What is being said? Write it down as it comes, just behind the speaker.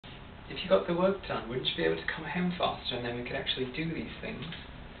if you got the work done, wouldn't you be able to come home faster and then we could actually do these things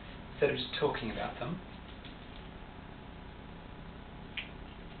instead of just talking about them?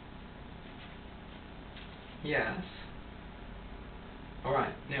 Yes.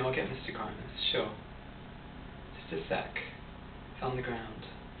 Alright, now I'll get Mr. Grimus, sure. Just a sec. It's on the ground.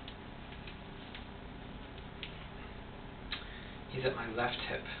 He's at my left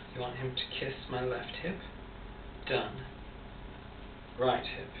hip. You want him to kiss my left hip? Done. Right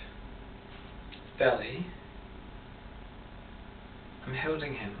hip. Belly. I'm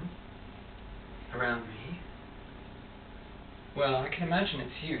holding him around me. Well, I can imagine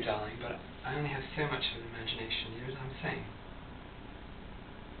it's you, darling, but I only have so much of an imagination, you know what I'm saying?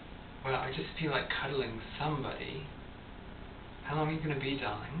 Well, I just feel like cuddling somebody. How long are you going to be,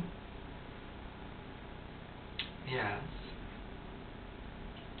 darling? Yes.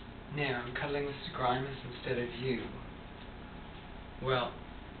 No, I'm cuddling Mr. Grimus instead of you. Well,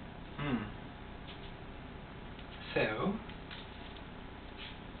 So,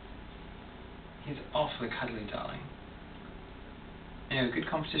 he's awfully cuddly, darling. You know, good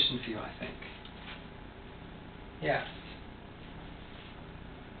competition for you, I think. Yes.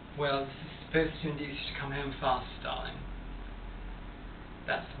 Well, this is supposed to induce you to come home fast, darling.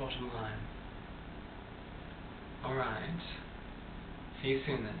 That's the bottom line. Alright. See you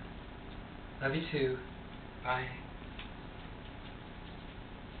soon then. Love you too. Bye.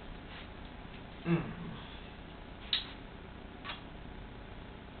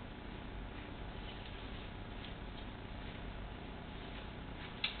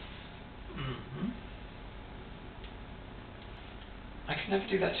 I could never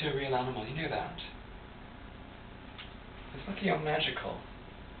do that to a real animal, you know that. It's lucky you're magical.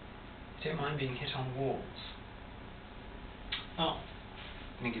 You don't mind being hit on walls. Oh,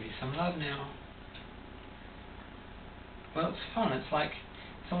 I'm going to give you some love now. Well, it's fun. It's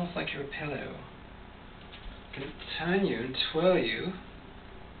almost like you're a pillow. I can turn you and twirl you.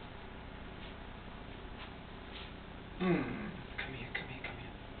 Come here, come here, come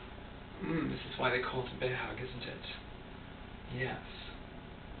here. This is why they call it a bear hug, isn't it? Yes.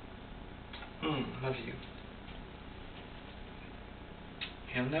 Love you.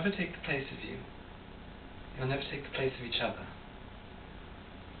 He'll never take the place of you. You'll never take the place of each other.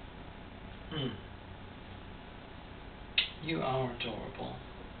 You are adorable.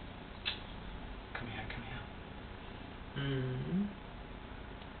 Come here, come here.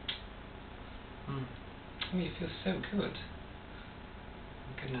 Oh, you feel so good.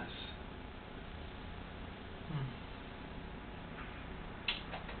 Oh, goodness.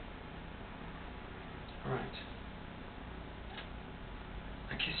 Alright.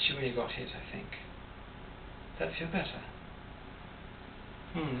 I kissed you where you got hit, I think. Does that feel better?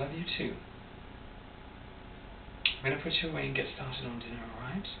 Love you too. I'm going to put you away and get started on dinner,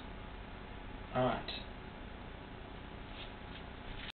 alright? Alright.